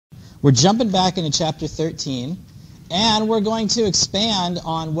We're jumping back into chapter 13, and we're going to expand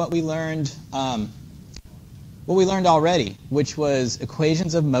on what we learned already, which was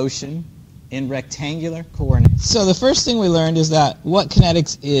equations of motion in rectangular coordinates. So the first thing we learned is that what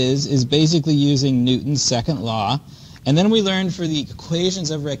kinetics is basically using Newton's second law. And then we learned for the equations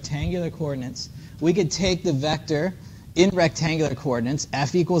of rectangular coordinates, we could take the vector in rectangular coordinates,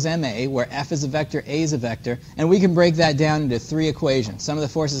 f equals ma, where f is a vector, a is a vector, and we can break that down into three equations. Some of the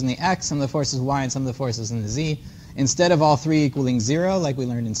forces in the x, some of the forces y, and some of the forces in the z. Instead of all three equaling 0, like we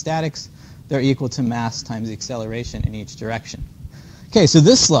learned in statics, they're equal to mass times the acceleration in each direction. Okay, so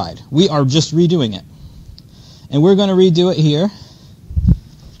this slide, we are just redoing it. And we're going to redo it here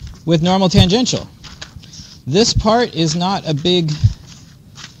with normal tangential. This part is not a big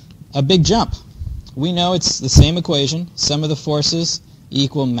jump. We know it's the same equation. Sum of the forces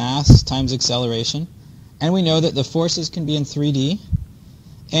equal mass times acceleration. And we know that the forces can be in 3D,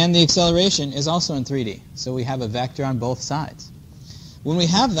 and the acceleration is also in 3D. So we have a vector on both sides. When we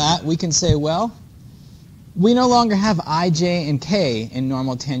have that, we can say, well, we no longer have I, j, and k in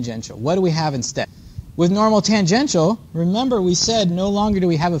normal tangential. What do we have instead? With normal tangential, remember we said no longer do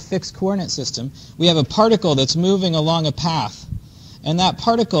we have a fixed coordinate system. We have a particle that's moving along a path. And that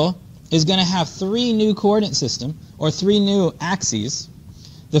particle is going to have three new coordinate systems, or three new axes.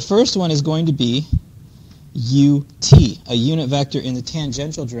 The first one is going to be ut, a unit vector in the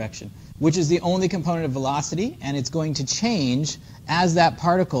tangential direction, which is the only component of velocity, and it's going to change as that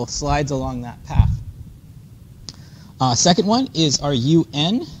particle slides along that path. Second one is our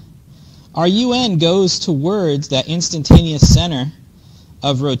un. Our un goes towards that instantaneous center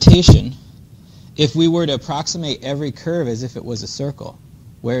of rotation if we were to approximate every curve as if it was a circle.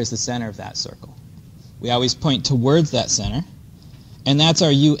 Where is the center of that circle? We always point towards that center, and that's our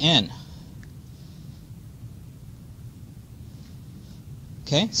un.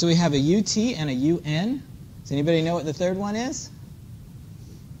 Okay, so we have a ut and a un. Does anybody know what the third one is?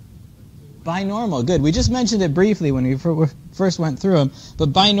 Binormal. Good. We just mentioned it briefly when we first went through them,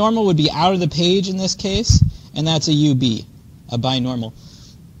 but binormal would be out of the page in this case, and that's a ub, a binormal.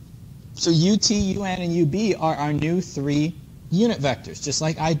 So ut, un, and ub are our new three unit vectors, just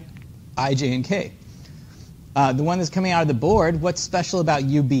like I, j, and k. The one that's coming out of the board, what's special about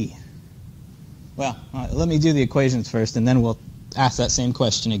ub? Well, let me do the equations first, and then we'll ask that same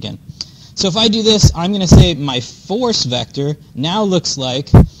question again. So if I do this, I'm going to say my force vector now looks like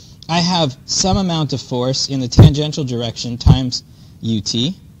I have some amount of force in the tangential direction times ut,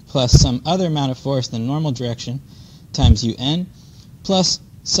 plus some other amount of force in the normal direction times un, plus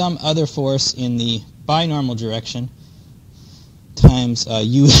some other force in the binormal direction times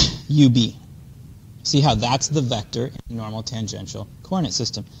ub. See how that's the vector in the normal tangential coordinate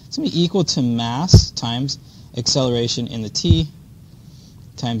system. It's going to be equal to mass times acceleration in the t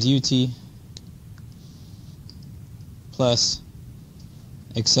times ut plus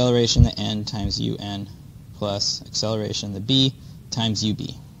acceleration in the n times un plus acceleration in the b times ub.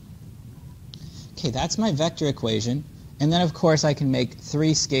 Okay, that's my vector equation. And then, of course, I can make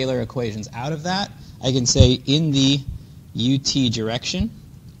three scalar equations out of that. I can say in the ut direction,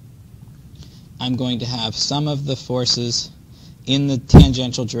 I'm going to have sum of the forces in the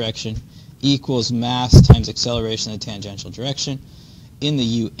tangential direction equals mass times acceleration in the tangential direction. In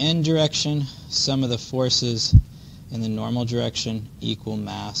the un direction, sum of the forces in the normal direction equal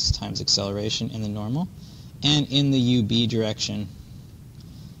mass times acceleration in the normal. And in the ub direction,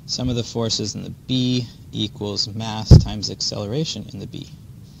 sum of the forces in the b equals mass times acceleration in the b.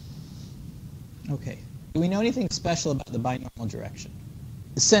 Okay. Do we know anything special about the binormal direction?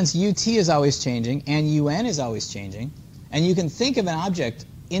 Since ut is always changing and un is always changing, and you can think of an object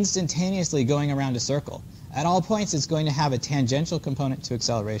instantaneously going around a circle, at all points it's going to have a tangential component to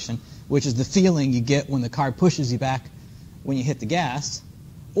acceleration, which is the feeling you get when the car pushes you back when you hit the gas,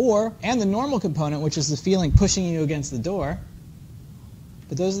 and the normal component, which is the feeling pushing you against the door.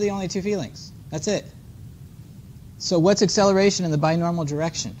 But those are the only two feelings. That's it. So what's acceleration in the binormal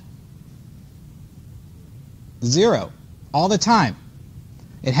direction? 0. All the time.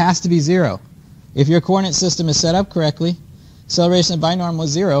 It has to be 0. If your coordinate system is set up correctly, acceleration in binormal is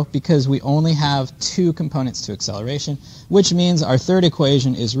 0 because we only have two components to acceleration, which means our third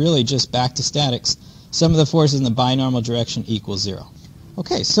equation is really just back to statics. Sum of the forces in the binormal direction equals 0.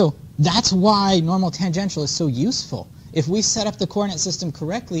 Okay, so that's why normal tangential is so useful. If we set up the coordinate system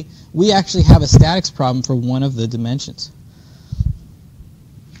correctly, we actually have a statics problem for one of the dimensions.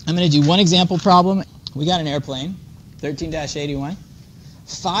 I'm going to do one example problem. We got an airplane, 13-81.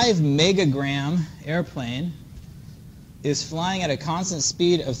 5 megagram airplane is flying at a constant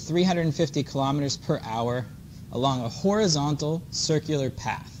speed of 350 kilometers per hour along a horizontal circular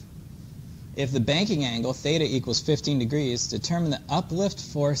path. if the banking angle, theta, equals 15 degrees, determine the uplift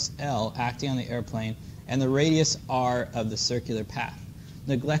force L acting on the airplane and the radius r of the circular path.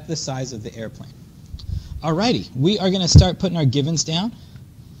 Neglect the size of the airplane. Alrighty, we are going to start putting our givens down.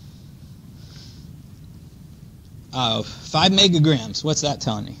 5 megagrams. What's that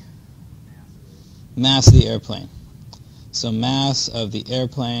telling me? Mass of the airplane. So mass of the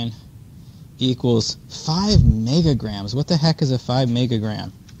airplane equals 5 megagrams. What the heck is a 5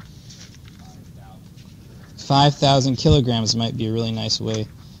 megagram? 5,000 kilograms might be a really nice way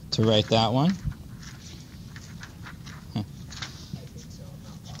to write that one.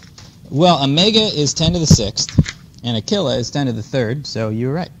 Well, a mega is 10 to the 6th, and a kilo is 10 to the 3rd, so you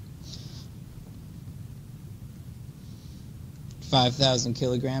were right. 5,000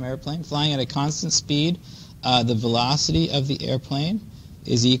 kilogram airplane flying at a constant speed. The velocity of the airplane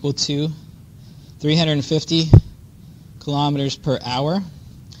is equal to 350 kilometers per hour.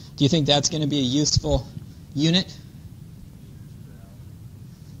 Do you think that's going to be a useful unit?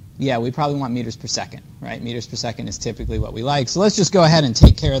 Yeah, we probably want meters per second, right? Meters per second is typically what we like. So let's just go ahead and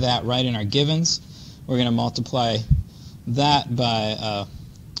take care of that right in our givens. We're going to multiply that by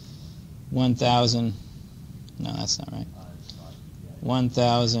 1,000. No, that's not right.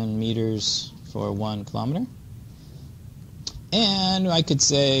 1,000 meters for 1 kilometer. And I could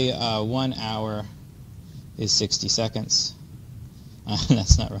say 1 hour is 60 seconds.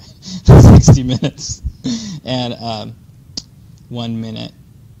 That's not right. 60 minutes. And 1 minute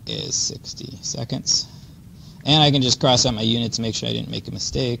is 60 seconds. And I can just cross out my units to make sure I didn't make a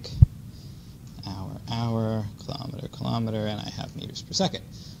mistake. Hour, kilometer, and I have meters per second.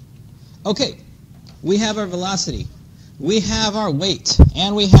 Okay, we have our velocity. We have our weight,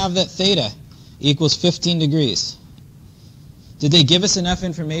 and we have that theta equals 15 degrees. Did they give us enough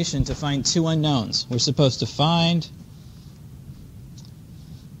information to find 2 unknowns? We're supposed to find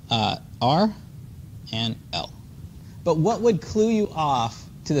R and L. But what would clue you off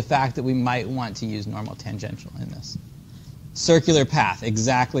to the fact that we might want to use normal tangential in this? Circular path,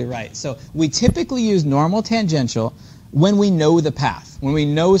 exactly right. So we typically use normal tangential when we know the path. When we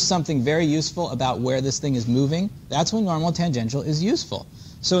know something very useful about where this thing is moving, that's when normal tangential is useful.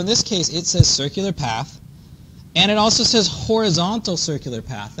 So in this case, it says circular path, and it also says horizontal circular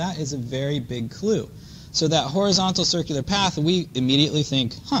path. That is a very big clue. So that horizontal circular path, we immediately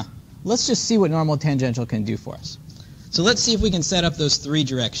think, let's just see what normal tangential can do for us. So let's see if we can set up those 3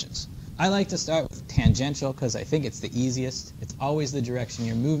 directions. I like to start with tangential because I think it's the easiest. It's always the direction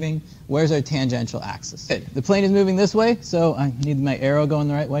you're moving. Where's our tangential axis? Good. The plane is moving this way, so I need my arrow going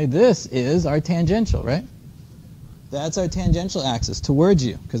the right way. This is our tangential, right? That's our tangential axis towards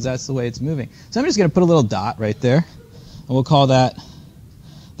you because that's the way it's moving. So I'm just going to put a little dot right there, and we'll call that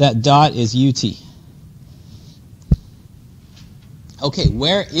dot is UT. Okay,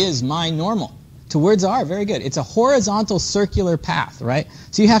 where is my normal? Towards R, very good. It's a horizontal circular path, right?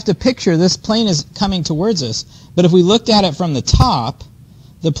 So you have to picture this plane is coming towards us, but if we looked at it from the top,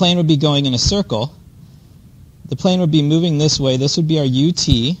 the plane would be going in a circle. The plane would be moving this way. This would be our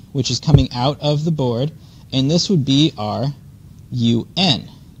UT, which is coming out of the board, and this would be our UN,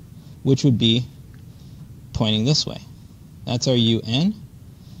 which would be pointing this way. That's our UN.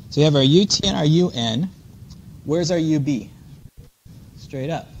 So we have our UT and our UN. Where's our UB? Straight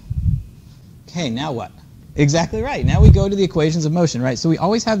up. Okay, now what? Exactly right. Now we go to the equations of motion, right? So we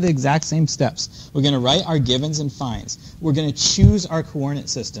always have the exact same steps. We're going to write our givens and finds. We're going to choose our coordinate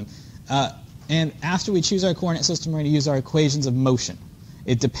system. And after we choose our coordinate system, we're going to use our equations of motion.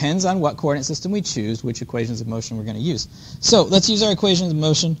 It depends on what coordinate system we choose, which equations of motion we're going to use. So let's use our equations of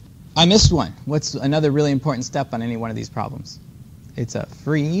motion. I missed one. What's another really important step on any one of these problems? It's a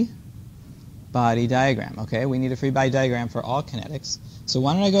free body diagram. Okay, we need a free body diagram for all kinetics. So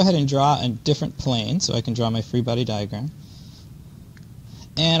why don't I go ahead and draw a different plane so I can draw my free body diagram.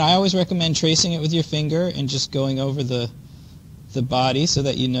 And I always recommend tracing it with your finger and just going over the body so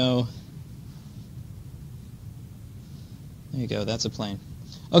that you know. There you go, that's a plane.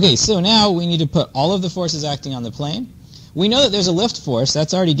 Okay, so now we need to put all of the forces acting on the plane. We know that there's a lift force.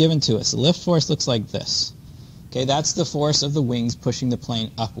 That's already given to us. The lift force looks like this. Okay, that's the force of the wings pushing the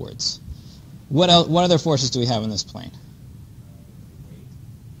plane upwards. What other forces do we have in this plane?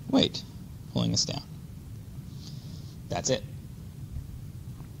 Weight, pulling us down. That's it.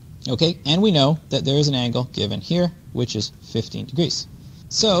 Okay, and we know that there is an angle given here, which is 15 degrees.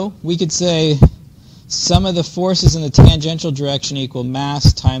 So we could say sum of the forces in the tangential direction equal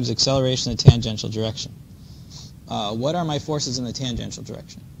mass times acceleration in the tangential direction. What are my forces in the tangential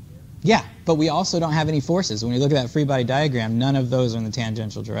direction? Yeah, but we also don't have any forces. When you look at that free body diagram, none of those are in the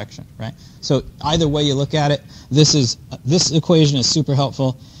tangential direction, right? So either way you look at it, this equation is super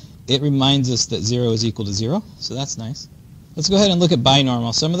helpful. it reminds us that 0 is equal to 0, so that's nice. Let's go ahead and look at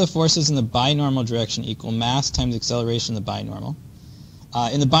binormal. Some of the forces in the binormal direction equal mass times acceleration in the binormal.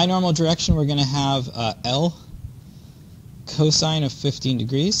 In the binormal direction, we're going to have L cosine of 15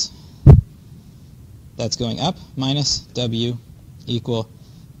 degrees. That's going up, minus W equal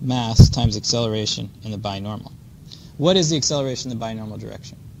mass times acceleration in the binormal. What is the acceleration in the binormal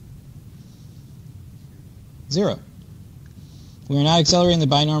direction? 0. We're not accelerating in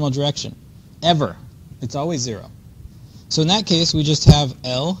the binormal direction, ever. It's always 0. So in that case, we just have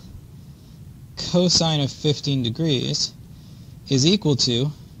L cosine of 15 degrees is equal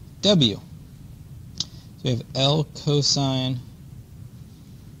to W. So we have L cosine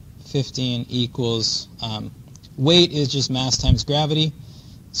 15 equals, weight is just mass times gravity.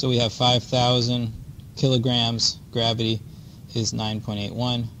 So we have 5,000 kilograms. Gravity is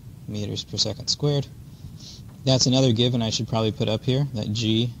 9.81 meters per second squared. That's another given I should probably put up here, that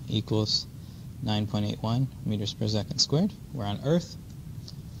G equals 9.81 meters per second squared. We're on Earth.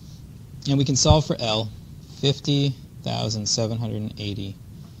 And we can solve for L, 50,780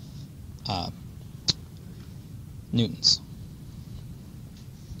 newtons.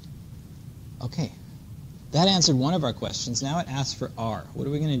 Okay, that answered one of our questions. Now it asks for R. What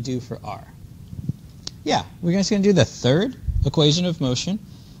are we going to do for R? Yeah, we're just going to do the third equation of motion,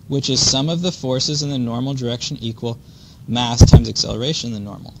 which is sum of the forces in the normal direction equal mass times acceleration in the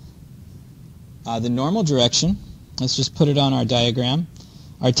normal. The normal direction, let's just put it on our diagram.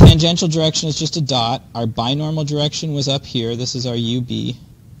 Our tangential direction is just a dot. Our binormal direction was up here. This is our UB.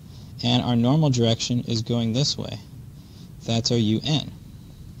 And our normal direction is going this way. That's our UN.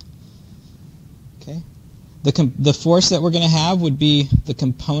 Okay. The force that we're going to have would be the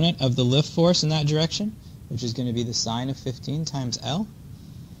component of the lift force in that direction, which is going to be the sine of 15 times L.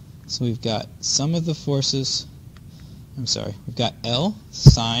 So we've got sum of the forces, we've got L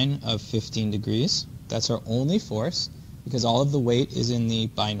sine of 15 degrees. That's our only force, because all of the weight is in the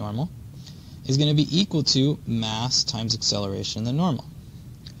binormal, is going to be equal to mass times acceleration in the normal.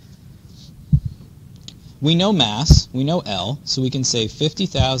 We know mass, we know L, so we can say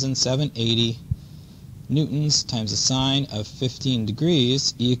 50,780 newtons times the sine of 15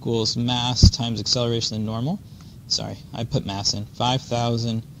 degrees equals mass times acceleration in the normal. Sorry, I put mass in.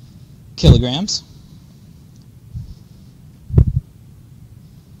 5,000 kilograms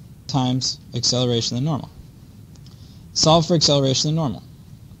times acceleration in the normal. Solve for acceleration in the normal.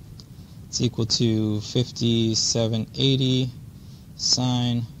 It's equal to 5780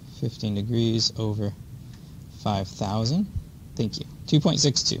 sine 15 degrees over 5,000. Thank you.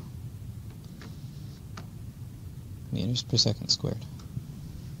 2.62 meters per second squared.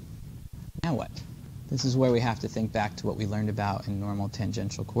 Now what? This is where we have to think back to what we learned about in normal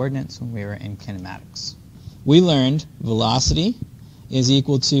tangential coordinates when we were in kinematics. We learned velocity is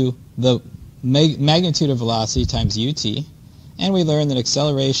equal to the magnitude of velocity times ut, and we learned that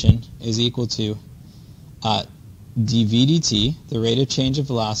acceleration is equal to dv dt, the rate of change of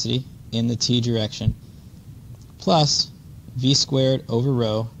velocity in the t direction, plus v squared over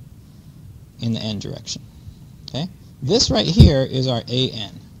rho in the n direction. Okay? This right here is our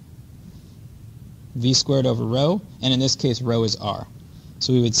an. V squared over rho, and in this case rho is r.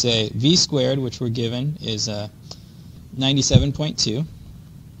 So we would say v squared, which we're given, is 97.2.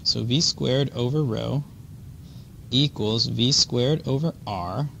 So v squared over rho equals v squared over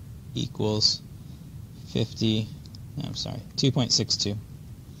r equals 2.62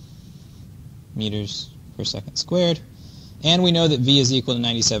 meters per second squared. And we know that v is equal to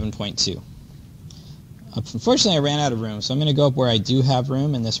 97.2. Unfortunately, I ran out of room, so I'm going to go up where I do have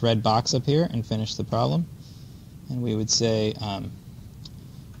room in this red box up here and finish the problem. And we would say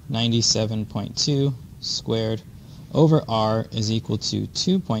 97.2 squared over r is equal to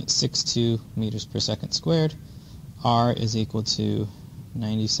 2.62 meters per second squared. R is equal to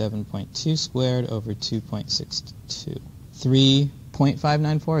 97.2 squared over 2.62.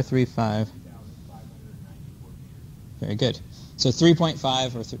 3.594 or 3.5? Very good. So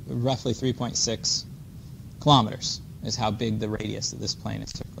 3.5 or roughly 3.6 kilometers is how big the radius of this plane is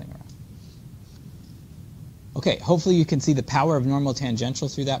circling around. Okay, hopefully you can see the power of normal tangential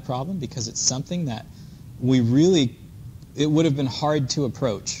through that problem, because it's something that it would have been hard to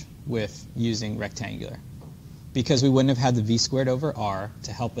approach with using rectangular, because we wouldn't have had the v squared over r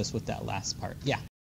to help us with that last part. Yeah?